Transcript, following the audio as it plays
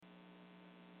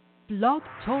Blog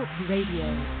Talk Radio.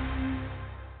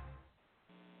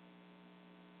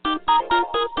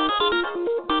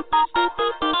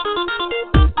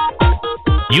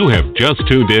 You have just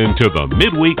tuned in to the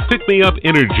Midweek Pick Me Up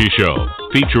Energy Show,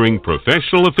 featuring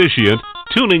professional officiant,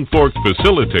 tuning fork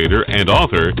facilitator, and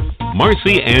author,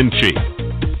 Marcy Ann Cheek.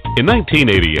 In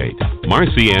 1988,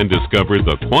 Marcy Ann discovered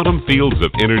the quantum fields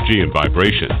of energy and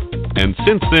vibration, and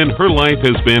since then her life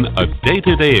has been a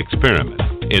day-to-day experiment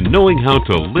in knowing how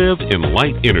to live in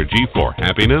light energy for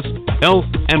happiness, health,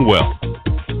 and wealth.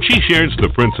 She shares the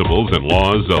principles and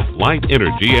laws of light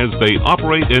energy as they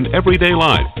operate in everyday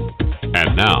life.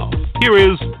 And now, here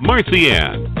is Marcy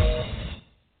Ann.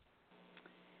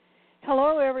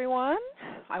 Hello, everyone.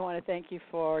 I want to thank you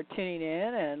for tuning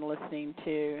in and listening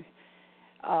to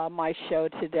my show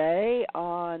today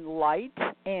on light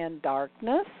and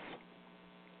darkness.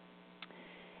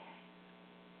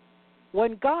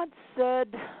 When God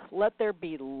said, "Let there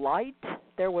be light,"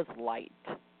 there was light.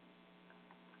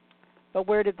 But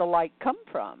where did the light come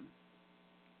from?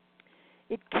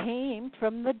 It came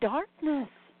from the darkness.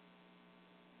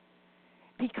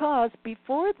 Because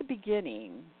before the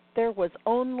beginning, there was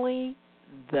only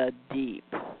the deep.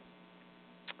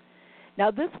 Now,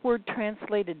 this word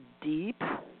translated deep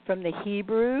from the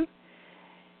Hebrew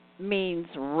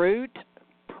means root,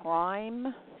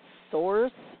 prime,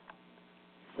 source,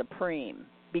 supreme,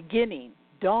 beginning,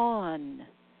 dawn,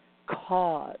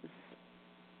 cause.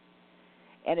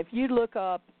 And if you look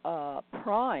up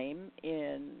prime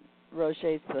in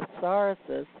Roget's Thesaurus,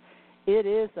 it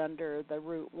is under the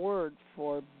root word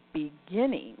for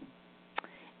beginning.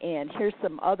 And here's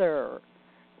some other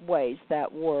ways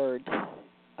that word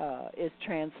is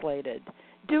translated.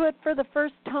 Do it for the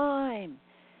first time.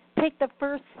 Take the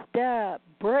first step.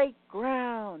 Break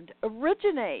ground.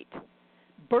 Originate.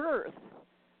 Birth.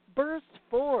 Burst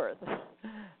forth.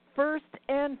 First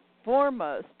and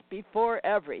foremost before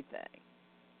everything.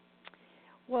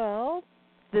 Well,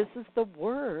 this is the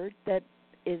word that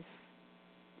is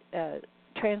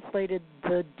translated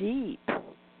the deep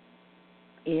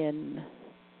in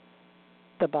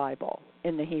the Bible,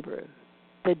 in the Hebrew.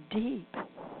 The deep.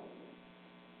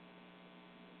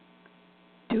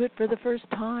 Do it for the first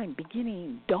time,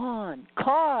 beginning, dawn,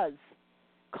 cause.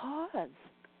 Cause.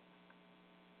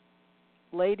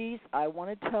 Ladies, I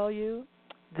want to tell you,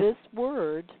 this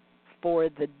word for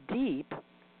the deep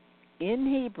in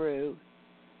Hebrew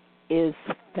is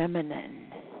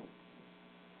feminine.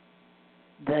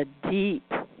 The deep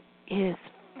is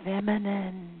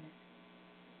feminine.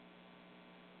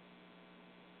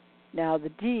 Now, the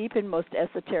deep in most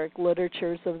esoteric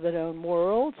literatures of the known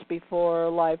worlds before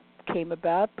life came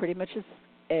about pretty much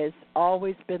has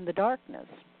always been the darkness.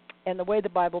 And the way the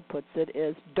Bible puts it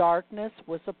is darkness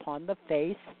was upon the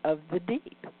face of the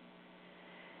deep.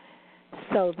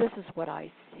 So this is what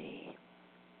I see.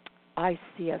 I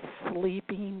see a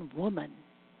sleeping woman.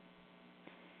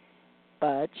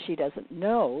 But she doesn't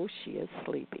know she is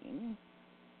sleeping.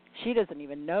 She doesn't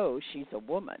even know she's a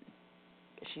woman.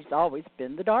 She's always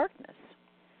been the darkness.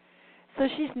 So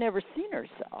she's never seen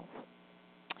herself.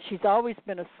 She's always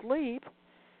been asleep,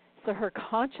 so her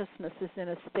consciousness is in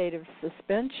a state of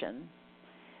suspension.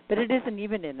 But it isn't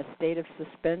even in a state of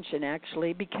suspension,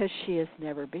 actually, because she has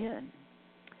never been.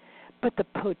 But the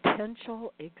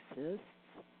potential exists.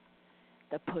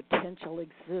 The potential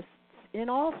exists in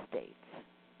all states.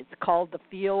 It's called the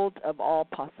field of all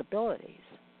possibilities.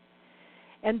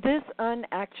 And this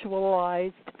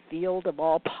unactualized field of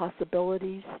all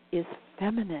possibilities is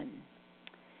feminine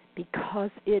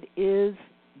because it is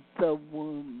the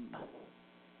womb.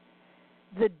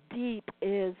 The deep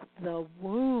is the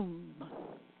womb,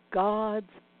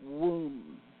 God's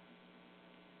womb.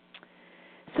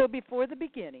 So before the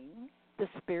beginning, the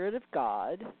Spirit of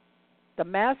God, the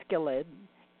masculine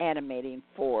animating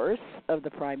force of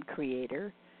the prime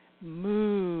creator,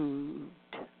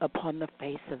 moved upon the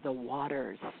face of the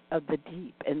waters of the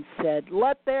deep and said,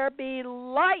 "Let there be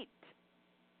light."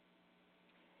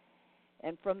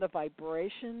 And from the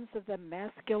vibrations of the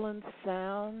masculine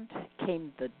sound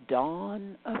came the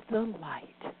dawn of the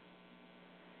light.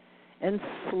 And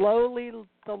slowly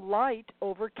the light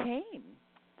overcame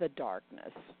the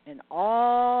darkness, and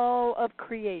all of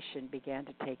creation began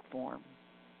to take form.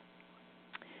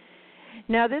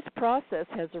 Now this process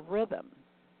has a rhythm.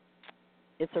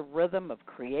 It's a rhythm of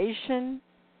creation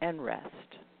and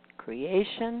rest.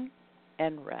 Creation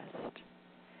and rest.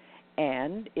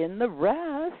 And in the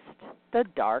rest, the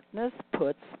darkness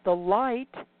puts the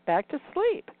light back to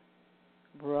sleep.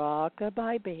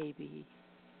 Rock-a-bye, baby.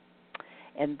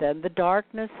 And then the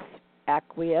darkness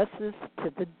acquiesces to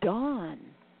the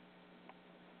dawn.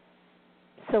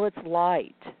 So it's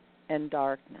light and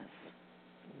darkness,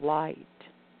 light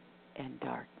and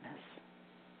darkness,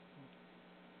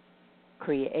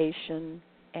 creation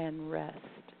and rest,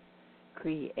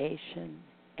 creation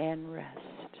and rest.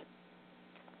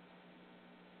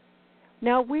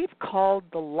 Now, we've called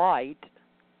the light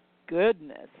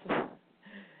goodness,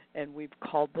 and we've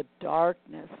called the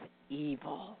darkness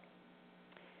evil.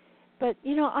 But,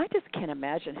 I just can't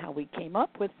imagine how we came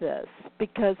up with this,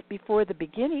 because before the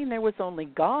beginning there was only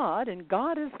God, and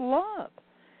God is love.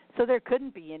 So there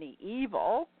couldn't be any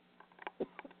evil.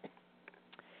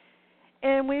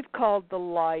 And we've called the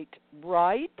light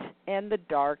right and the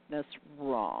darkness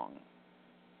wrong.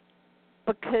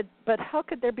 But how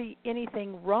could there be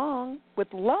anything wrong with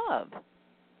love?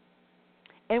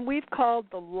 And we've called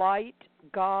the light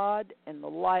God and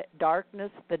the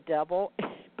darkness the devil.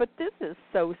 But this is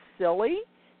so silly.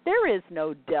 There is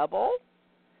no devil.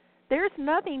 There's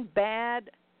nothing bad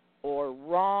or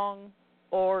wrong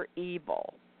or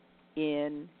evil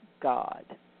in God.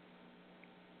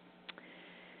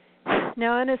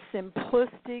 Now, in a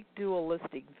simplistic,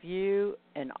 dualistic view,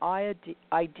 an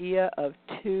idea of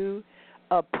two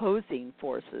opposing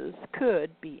forces could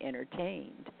be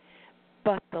entertained.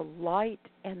 But the light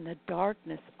and the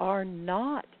darkness are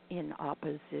not in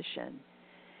opposition.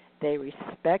 They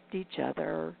respect each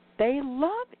other. They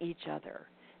love each other.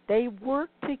 They work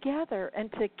together,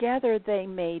 and together they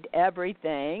made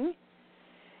everything,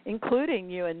 including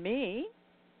you and me.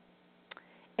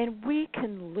 And we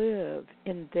can live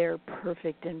in their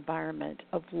perfect environment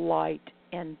of light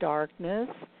and darkness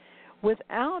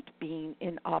without being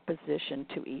in opposition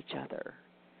to each other,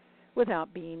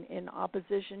 without being in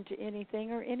opposition to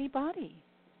anything or anybody.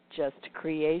 Just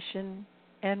creation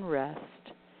and rest,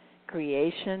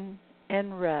 creation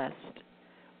and rest,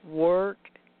 work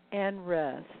and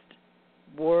rest,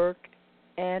 work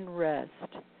and rest.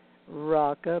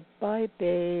 Rock-a-bye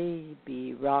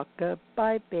baby,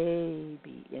 rock-a-bye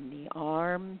baby, in the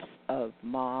arms of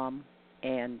Mom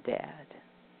and Dad.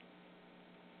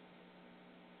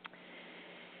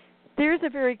 There's a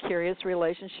very curious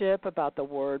relationship about the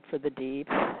word for the deep,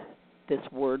 this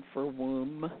word for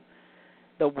womb,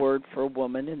 the word for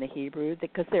woman in the Hebrew,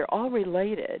 because they're all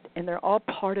related and they're all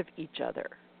part of each other.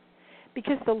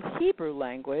 Because the Hebrew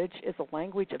language is a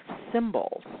language of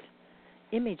symbols,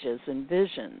 images and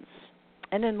visions.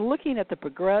 And in looking at the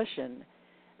progression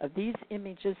of these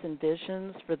images and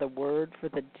visions for the word for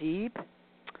the deep,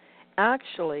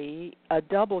 actually a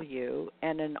W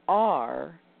and an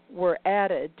R were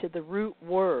added to the root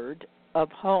word of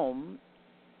home,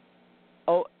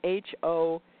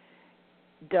 H-O-W-M,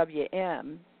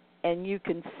 and you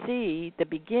can see the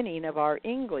beginning of our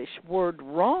English word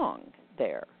wrong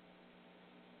there.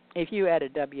 If you add a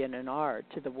W and an R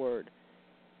to the word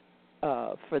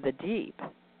for the deep.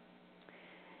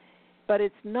 But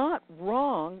it's not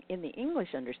wrong in the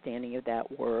English understanding of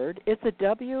that word. It's a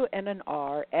W and an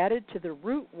R added to the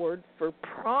root word for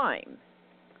prime,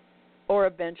 or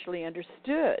eventually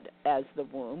understood as the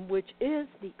womb, which is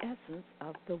the essence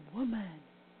of the woman.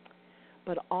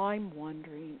 But I'm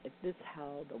wondering if this is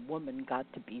how the woman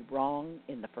got to be wrong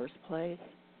in the first place.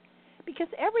 Because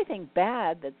everything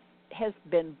bad that has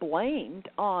been blamed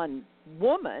on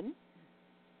woman,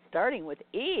 starting with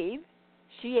Eve,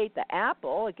 she ate the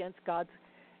apple against God's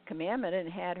commandment and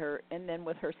then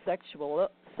with her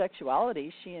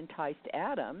sexuality, she enticed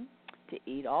Adam to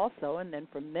eat also, and then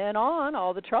from then on,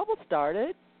 all the trouble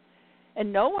started.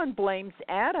 And no one blames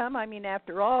Adam. I mean,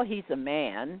 after all, he's a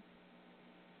man.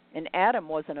 And Adam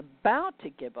wasn't about to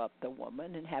give up the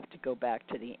woman and have to go back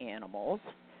to the animals,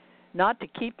 not to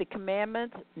keep the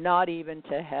commandments, not even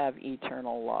to have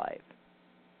eternal life.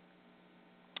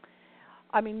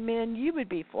 I mean, men, you would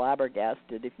be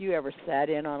flabbergasted if you ever sat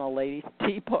in on a ladies'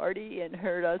 tea party and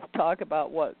heard us talk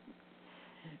about what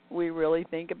we really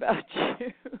think about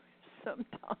you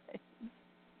sometimes.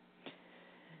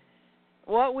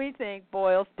 What we think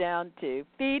boils down to,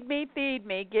 feed me,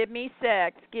 give me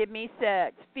sex, give me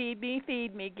sex. Feed me,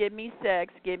 give me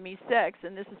sex, give me sex.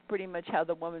 And this is pretty much how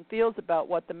the woman feels about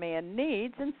what the man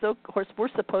needs. And so, of course, we're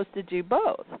supposed to do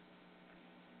both.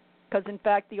 Because, in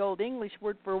fact, the Old English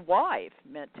word for wife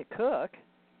meant to cook.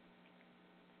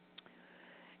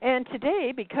 And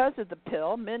today, because of the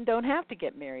pill, men don't have to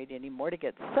get married anymore to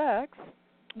get sex,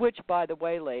 which, by the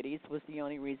way, ladies, was the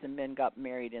only reason men got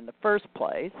married in the first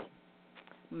place.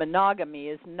 Monogamy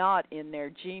is not in their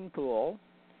gene pool.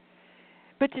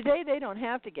 But today they don't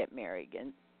have to get married.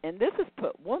 And this has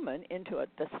put women into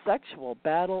the sexual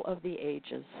battle of the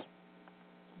ages.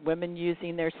 Women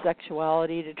using their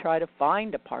sexuality to try to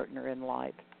find a partner in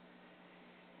life.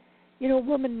 You know, a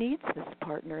woman needs this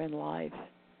partner in life.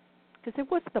 Because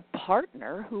it was the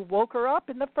partner who woke her up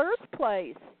in the first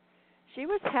place. She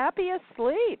was happy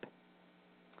asleep.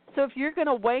 So if you're going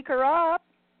to wake her up,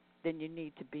 then you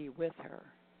need to be with her.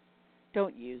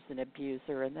 Don't use and abuse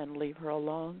her and then leave her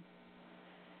alone.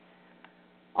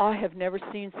 I have never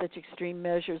seen such extreme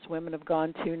measures women have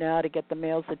gone to now to get the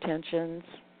male's attentions.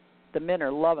 The men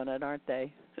are loving it, aren't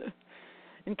they?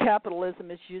 And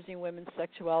capitalism is using women's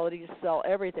sexuality to sell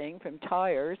everything from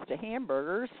tires to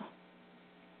hamburgers.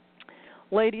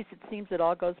 Ladies, it seems it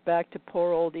all goes back to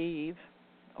poor old Eve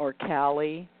or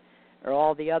Kali or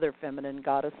all the other feminine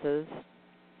goddesses.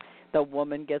 The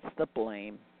woman gets the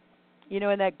blame. You know,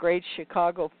 in that great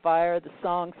Chicago fire, the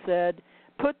song said,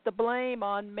 "Put the blame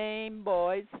on Mame,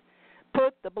 boys.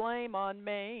 Put the blame on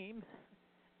Mame."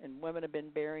 And women have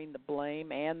been bearing the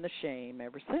blame and the shame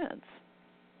ever since.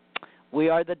 We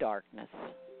are the darkness.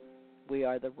 We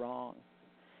are the wrong.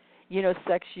 You know,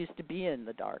 sex used to be in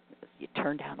the darkness. You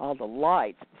turned down all the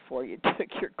lights before you took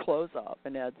your clothes off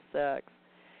and had sex.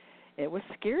 It was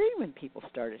scary when people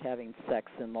started having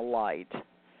sex in the light.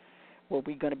 Were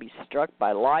we going to be struck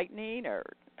by lightning, or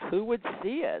who would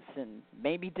see us and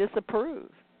maybe disapprove?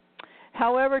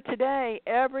 However, today,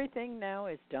 everything now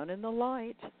is done in the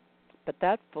light, but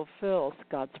that fulfills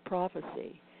God's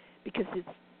prophecy because it's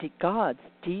God's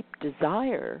deep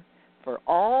desire for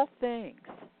all things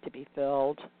to be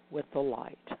filled with the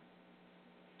light.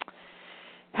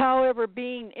 However,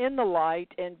 being in the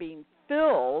light and being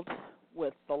filled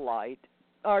with the light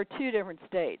are two different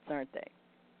states, aren't they?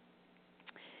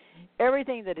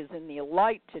 Everything that is in the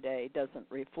light today doesn't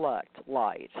reflect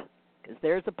light, because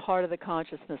there's a part of the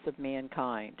consciousness of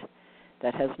mankind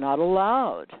that has not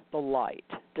allowed the light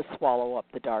to swallow up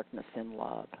the darkness in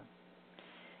love.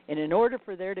 And in order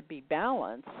for there to be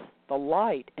balance, the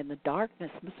light and the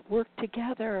darkness must work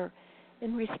together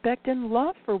in respect and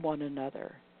love for one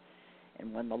another.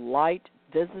 And when the light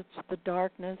visits the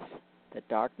darkness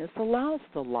allows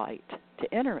the light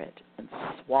to enter it and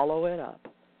swallow it up.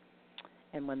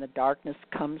 And when the darkness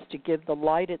comes to give the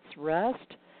light its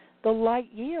rest, the light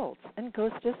yields and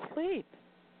goes to sleep.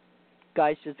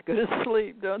 Guys just go to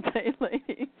sleep, don't they,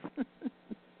 ladies?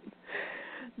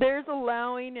 There's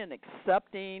allowing and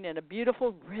accepting and a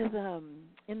beautiful rhythm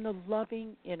in the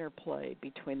loving interplay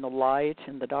between the light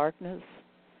and the darkness.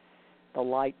 The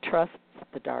light trusts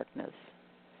the darkness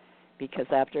because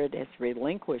after it has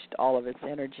relinquished all of its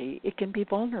energy, it can be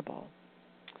vulnerable.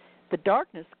 The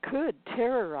darkness could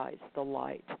terrorize the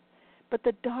light, but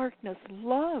the darkness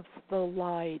loves the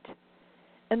light,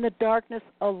 and the darkness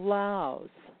allows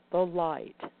the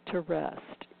light to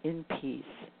rest in peace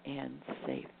and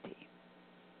safety.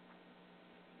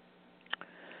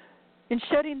 In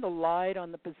shedding the light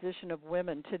on the position of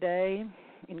women today,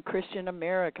 in Christian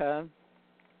America,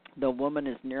 the woman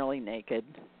is nearly naked.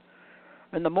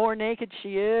 And the more naked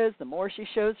she is, the more she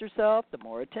shows herself, the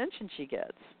more attention she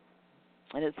gets.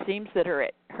 And it seems that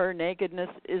her nakedness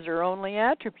is her only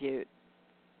attribute.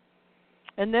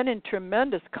 And then in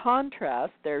tremendous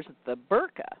contrast, there's the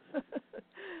burqa.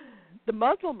 The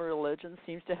Muslim religion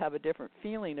seems to have a different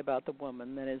feeling about the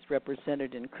woman than is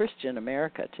represented in Christian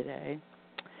America today.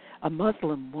 A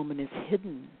Muslim woman is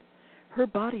hidden. Her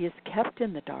body is kept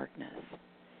in the darkness.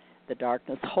 The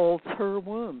darkness holds her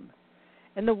womb.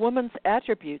 And the woman's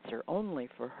attributes are only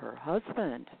for her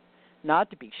husband,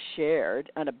 not to be shared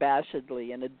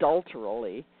unabashedly and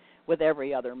adulterally with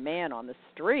every other man on the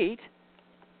street.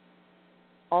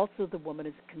 Also, the woman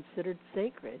is considered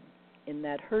sacred in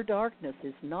that her darkness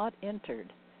is not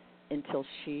entered until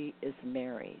she is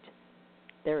married.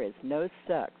 There is no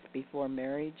sex before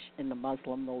marriage in the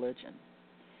Muslim religion.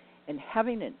 And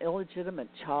having an illegitimate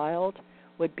child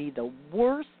would be the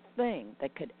worst thing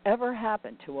that could ever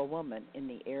happen to a woman in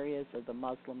the areas of the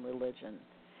Muslim religion.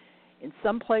 In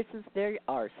some places, they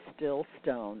are still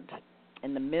stoned,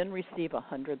 and the men receive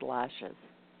 100 lashes.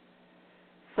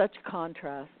 Such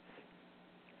contrasts.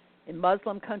 In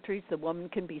Muslim countries, the woman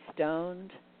can be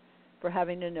stoned for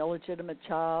having an illegitimate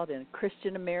child. In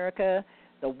Christian America,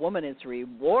 the woman is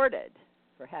rewarded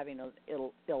for having an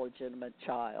illegitimate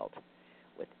child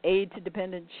with aid to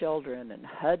dependent children and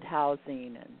HUD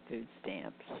housing and food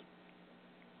stamps.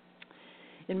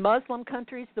 In Muslim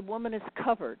countries, the woman is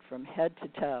covered from head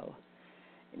to toe.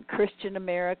 In Christian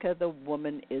America, the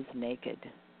woman is naked.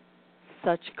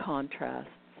 Such contrasts.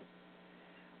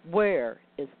 Where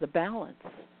is the balance?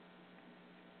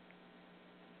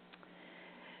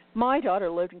 My daughter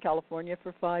lived in California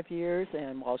for 5 years,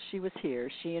 and while she was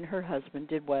here, she and her husband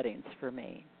did weddings for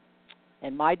me.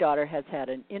 And my daughter has had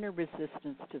an inner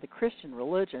resistance to the Christian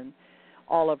religion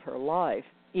all of her life,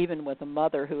 even with a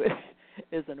mother who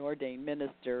is an ordained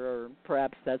minister, or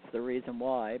perhaps that's the reason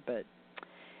why. But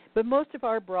most of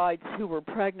our brides who were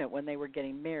pregnant when they were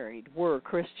getting married were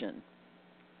Christian.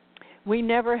 We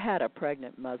never had a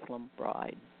pregnant Muslim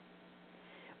bride.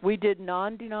 We did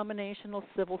non-denominational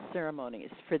civil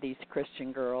ceremonies for these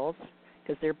Christian girls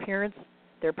because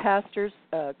their pastors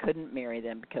couldn't marry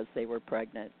them because they were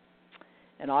pregnant.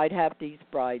 And I'd have these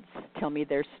brides tell me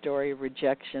their story of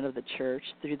rejection of the church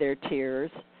through their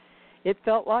tears. It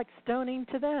felt like stoning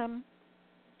to them.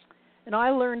 And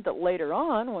I learned that later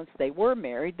on, once they were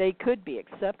married, they could be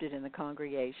accepted in the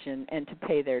congregation and to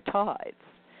pay their tithes.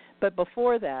 But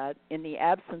before that, in the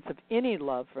absence of any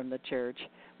love from the church,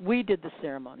 we did the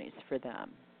ceremonies for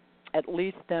them. At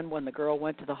least then when the girl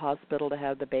went to the hospital to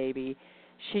have the baby,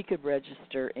 she could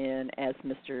register in as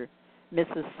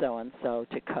Mrs. So-and-so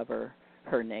to cover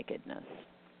her nakedness.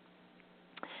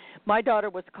 My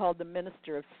daughter was called the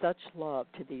minister of such love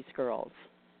to these girls.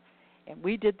 And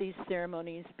we did these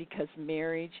ceremonies because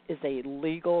marriage is a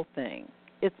legal thing.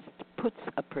 It puts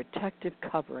a protective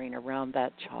covering around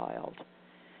that child.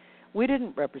 We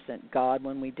didn't represent God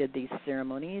when we did these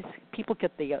ceremonies. People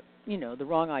get the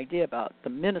wrong idea about the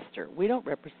minister. We don't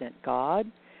represent God.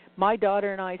 My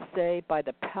daughter and I say, by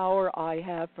the power I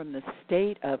have from the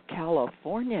state of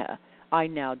California, I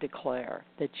now declare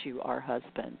that you are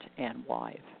husband and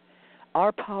wife.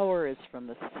 Our power is from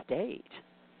the state.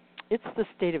 It's the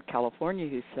state of California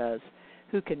who says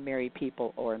who can marry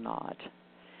people or not.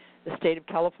 The state of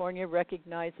California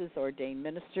recognizes ordained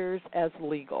ministers as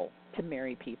legal to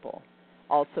marry people.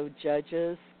 Also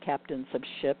judges, captains of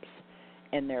ships,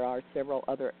 and there are several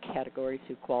other categories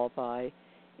who qualify,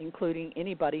 including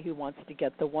anybody who wants to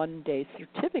get the one-day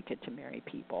certificate to marry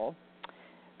people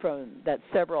that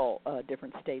several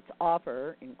different states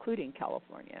offer, including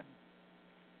California.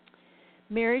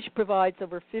 Marriage provides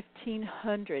over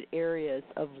 1,500 areas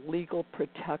of legal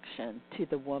protection to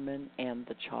the woman and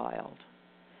the child.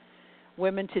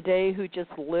 Women today who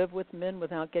just live with men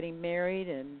without getting married,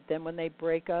 and then when they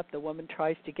break up, the woman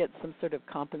tries to get some sort of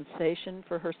compensation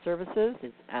for her services,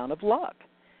 is out of luck,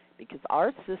 because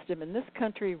our system in this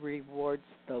country rewards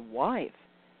the wife,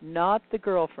 not the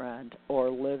girlfriend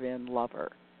or live-in lover.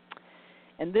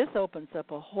 And this opens up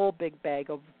a whole big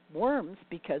bag of worms,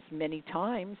 because many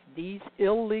times these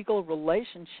illegal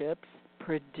relationships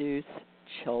produce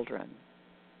children.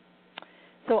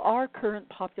 So our current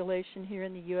population here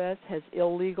in the U.S. has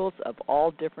illegals of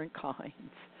all different kinds.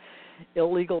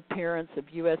 Illegal parents of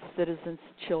U.S. citizens'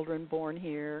 children born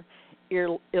here,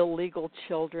 illegal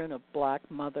children of black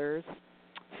mothers.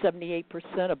 78%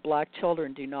 of black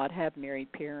children do not have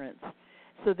married parents.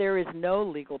 So there is no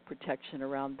legal protection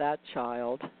around that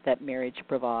child that marriage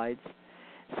provides.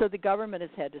 So the government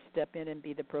has had to step in and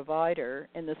be the provider,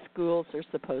 and the schools are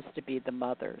supposed to be the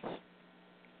mothers.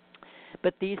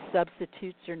 But these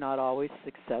substitutes are not always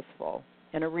successful.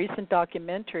 And a recent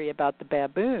documentary about the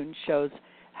baboon shows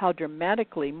how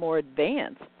dramatically more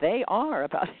advanced they are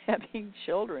about having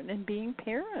children and being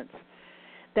parents.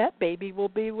 That baby will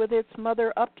be with its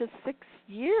mother up to 6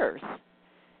 years.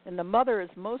 And the mother is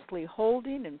mostly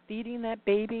holding and feeding that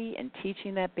baby and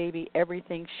teaching that baby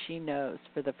everything she knows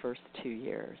for the first 2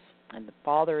 years. And the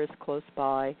father is close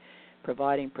by,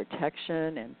 providing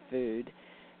protection and food.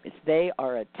 They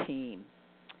are a team.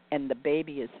 And the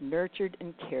baby is nurtured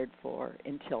and cared for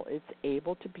until it's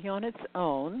able to be on its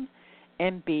own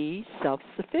and be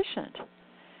self-sufficient.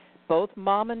 Both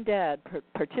mom and dad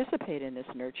participate in this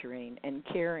nurturing and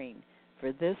caring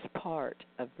for this part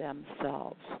of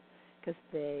themselves, because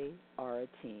they are a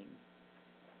team.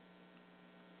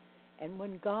 And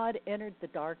when God entered the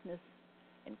darkness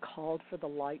and called for the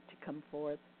light to come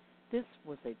forth, this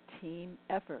was a team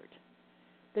effort.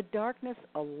 The darkness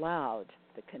allowed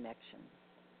the connection.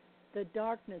 The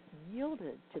darkness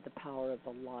yielded to the power of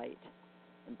the light.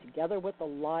 And together with the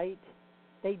light,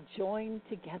 they joined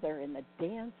together in the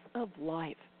dance of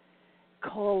life,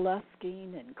 coalescing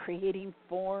and creating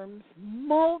forms,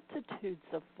 multitudes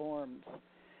of forms,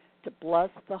 to bless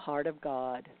the heart of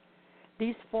God.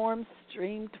 These forms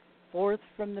streamed forth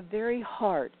from the very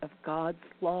heart of God's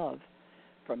love,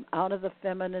 from out of the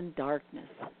feminine darkness,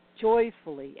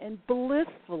 joyfully and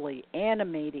blissfully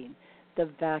animating the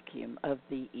vacuum of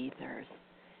the ethers.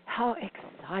 How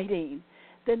exciting!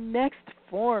 The next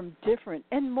form different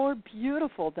and more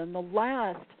beautiful than the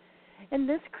last. And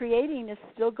this creating is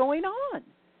still going on.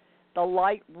 The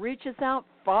light reaches out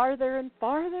farther and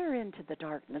farther into the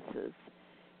darknesses,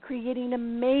 creating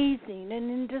amazing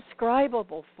and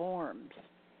indescribable forms.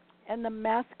 And the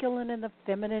masculine and the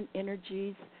feminine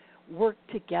energies work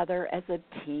together as a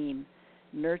team,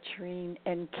 nurturing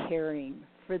and caring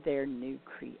for their new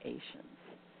creations.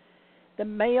 the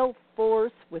male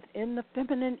force within the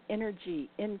feminine energy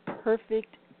in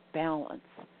perfect balance,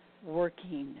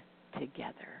 working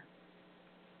together.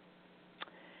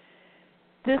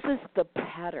 This is the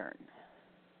pattern.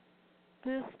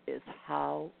 This is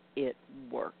how it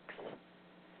works.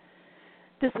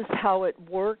 This is how it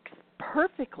works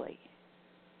perfectly.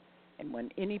 And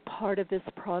when any part of this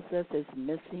process is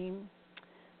missing,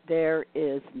 there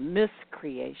is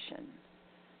miscreation,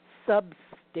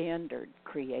 substandard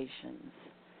creations,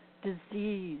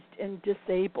 diseased and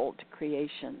disabled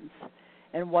creations,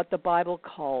 and what the Bible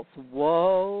calls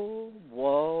woe,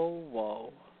 woe,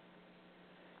 woe.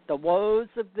 The woes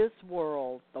of this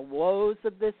world, the woes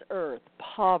of this earth,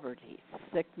 poverty,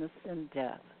 sickness, and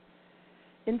death,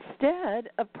 instead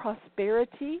of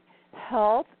prosperity,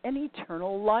 health, and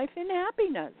eternal life and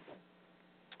happiness.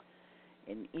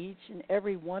 And each and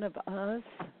every one of us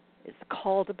is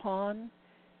called upon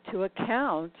to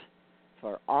account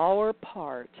for our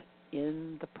part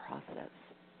in the process.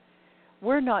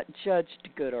 We're not judged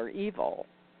good or evil,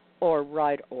 or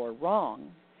right or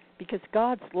wrong, because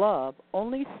God's love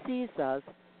only sees us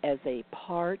as a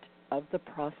part of the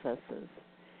processes.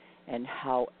 And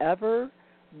however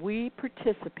we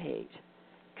participate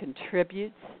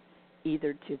contributes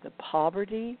either to the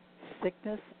poverty,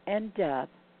 sickness, and death,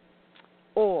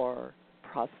 or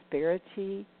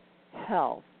prosperity,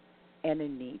 health, and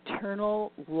an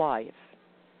eternal life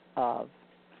of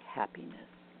happiness.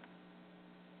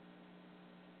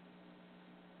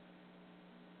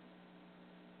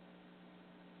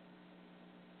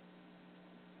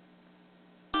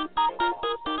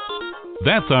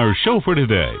 That's our show for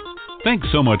today. Thanks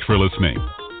so much for listening.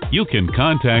 You can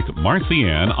contact Marcy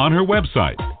Ann on her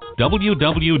website,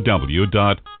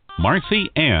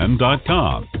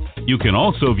 www.marcyann.com. You can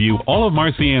also view all of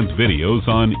Marcy Ann's videos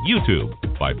on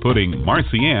YouTube by putting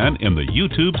Marcy Ann in the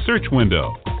YouTube search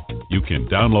window. You can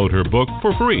download her book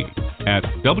for free at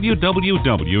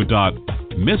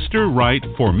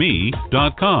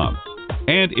www.mrrightforme.com.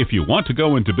 And if you want to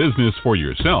go into business for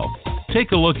yourself,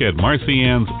 take a look at Marcy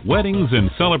Ann's Weddings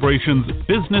and Celebrations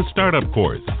Business Startup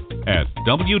course at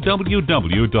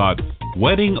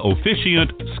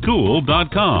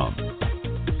www.weddingofficiantschool.com.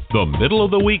 The Middle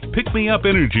of the Week Pick Me Up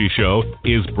Energy Show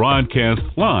is broadcast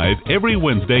live every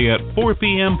Wednesday at 4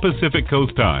 p.m. Pacific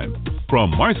Coast Time from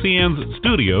Marcy Ann's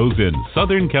studios in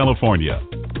Southern California.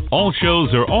 All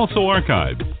shows are also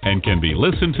archived and can be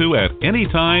listened to at any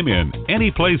time in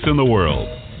any place in the world.